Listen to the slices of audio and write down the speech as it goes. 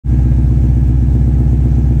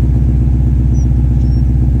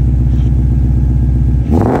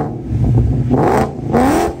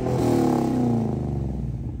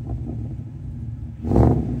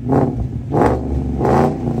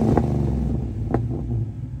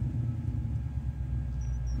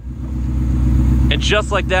just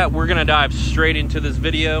like that, we're gonna dive straight into this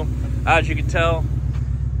video. As you can tell,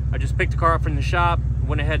 I just picked the car up from the shop,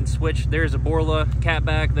 went ahead and switched. There's a Borla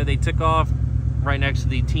catback that they took off right next to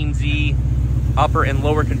the Team Z upper and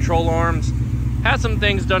lower control arms. Had some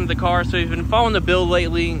things done to the car, so if you've been following the build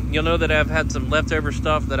lately, you'll know that I've had some leftover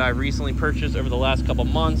stuff that I recently purchased over the last couple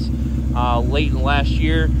months, late in last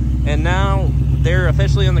year, and now they're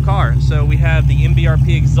officially in the car. So we have the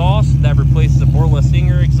MBRP exhaust that replaces the Borla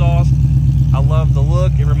Stinger exhaust. I love the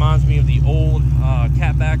look. It reminds me of the old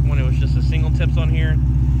catback when it was just a single tips on here.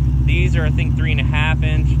 These are, I think, 3.5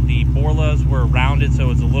 inch. The Borlas were rounded,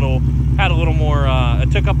 so it's had a little more,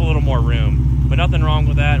 it took up a little more room. But nothing wrong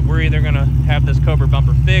with that. We're either gonna have this Cobra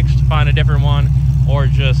bumper fixed, find a different one, or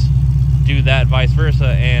just do that vice versa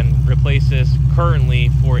and replace this currently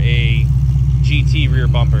for a GT rear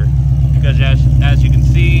bumper. Because as you can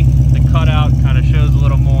see, the cutout kind of shows a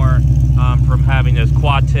little more from having those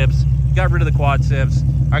quad tips. Got rid of the quad tips.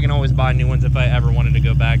 I can always buy new ones if I ever wanted to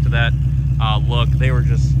go back to that look. They were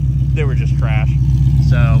just trash.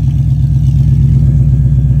 So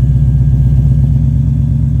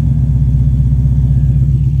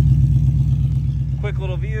quick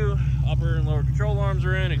little view. Upper and lower control arms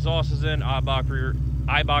are in, exhaust is in, Eibach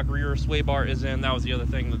rear sway bar is in. That was the other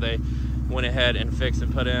thing that they went ahead and fixed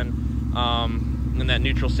and put in. And that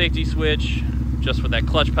neutral safety switch, just with that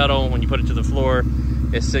clutch pedal, when you put it to the floor,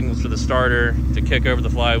 it signals for the starter to kick over the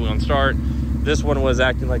flywheel and start. This one was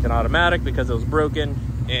acting like an automatic because it was broken,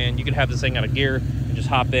 and you could have this thing out of gear and just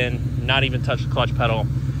hop in, not even touch the clutch pedal,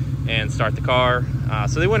 and start the car.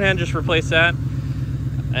 So they went ahead and just replaced that,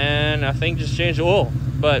 and I think just changed the oil.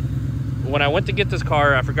 But when I went to get this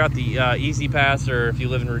car, I forgot the Easy Pass, or if you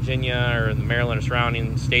live in Virginia or in the Maryland or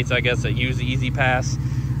surrounding states, I guess, that use the Easy Pass.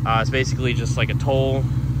 It's basically just like a toll.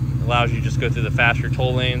 It allows you to just go through the faster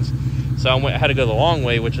toll lanes. So I had to go the long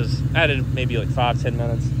way, which is added maybe like 5-10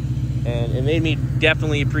 minutes. And it made me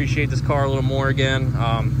definitely appreciate this car a little more again.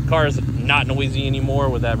 Car is not noisy anymore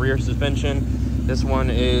with that rear suspension. This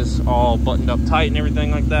one is all buttoned up tight and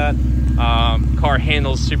everything like that. Car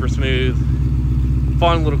handles super smooth.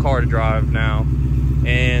 Fun little car to drive now.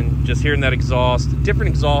 And just hearing that exhaust, different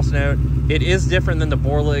exhaust note. It is different than the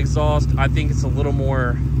Borla exhaust. I think it's a little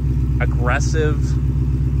more aggressive.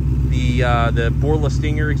 The Borla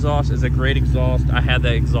Stinger exhaust is a great exhaust. I had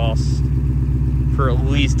that exhaust for at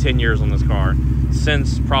least 10 years on this car,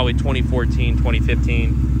 since probably 2014,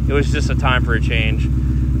 2015. It was just a time for a change.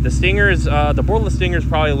 The Stingers, the Borla Stinger is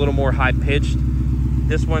probably a little more high pitched.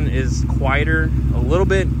 This one is quieter, a little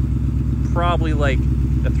bit, probably like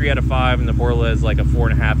a 3 out of 5, and the Borla is like a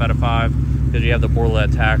 4.5 out of 5, because you have the Borla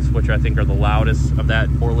Attacks, which I think are the loudest of that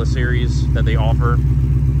Borla series that they offer.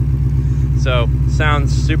 So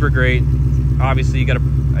sounds super great. Obviously you gotta,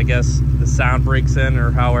 I guess the sound breaks in, or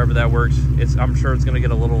however that works. I'm sure it's gonna get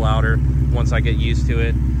a little louder once I get used to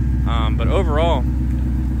it. But overall,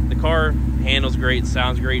 the car handles great,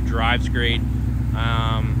 sounds great, drives great.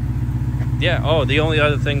 Yeah, oh, the only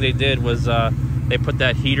other thing they did was they put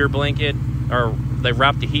that heater blanket, or they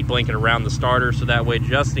wrapped the heat blanket around the starter, so that way,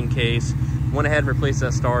 just in case, went ahead and replaced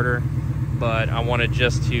that starter. But I wanted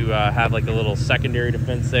just to have like a little secondary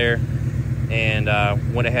defense there, and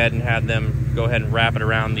went ahead and had them go ahead and wrap it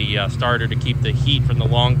around the starter to keep the heat from the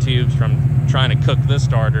long tubes from trying to cook this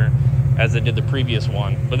starter as it did the previous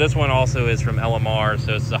one. But this one also is from LMR,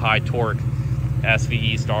 so it's a high torque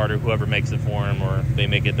SVE starter, whoever makes it for them, or they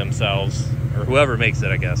make it themselves, or whoever makes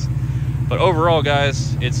it, I guess. But overall,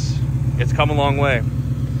 guys, it's come a long way.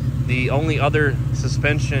 The only other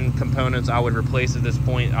suspension components I would replace at this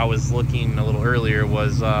point, I was looking a little earlier,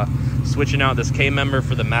 was switching out this K-member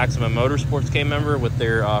for the Maximum Motorsports K-member with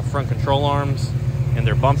their front control arms and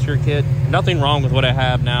their bump steer kit. Nothing wrong with what I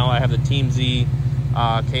have now. I have the Team Z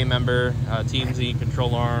K-member, Team Z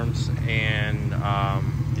control arms, and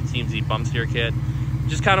the Team Z bump steer kit.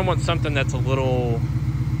 Just kind of want something that's a little,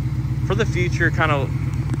 for the future, kind of,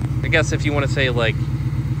 I guess if you want to say like,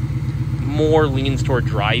 more leans toward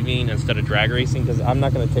driving instead of drag racing, because I'm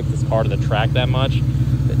not going to take this car to the track that much.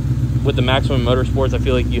 With the Maximum Motorsports, I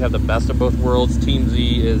feel like you have the best of both worlds. Team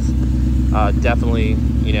Z is definitely,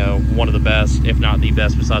 you know, one of the best, if not the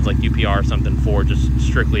best, besides like UPR or something, for just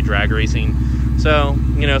strictly drag racing. So,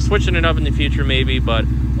 you know, switching it up in the future maybe, but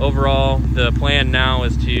overall the plan now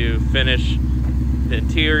is to finish the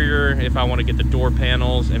interior if I want to get the door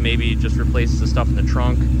panels, and maybe just replace the stuff in the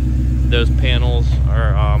trunk. Those panels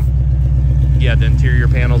are yeah, the interior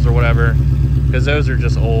panels or whatever, because those are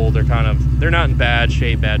just old. They're kind of, they're not in bad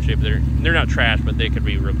shape. They're not trash, but they could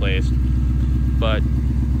be replaced. But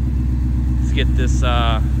let's get this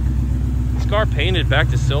car painted back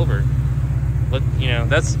to silver. you know,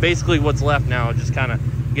 that's basically what's left now, just kind of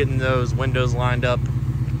getting those windows lined up,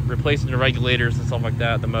 replacing the regulators and stuff like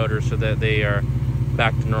that, the motors, so that they are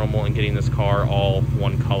back to normal, and getting this car all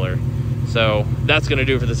one color. So that's gonna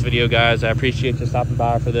do it for this video, guys. I appreciate you stopping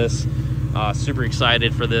by for this. Super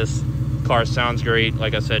excited for this. Car sounds great,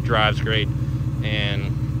 like I said, drives great,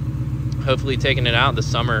 and hopefully taking it out this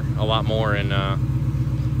summer a lot more, and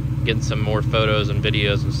getting some more photos and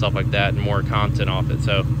videos and stuff like that, and more content off it.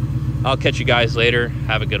 So I'll catch you guys later.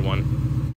 Have a good one.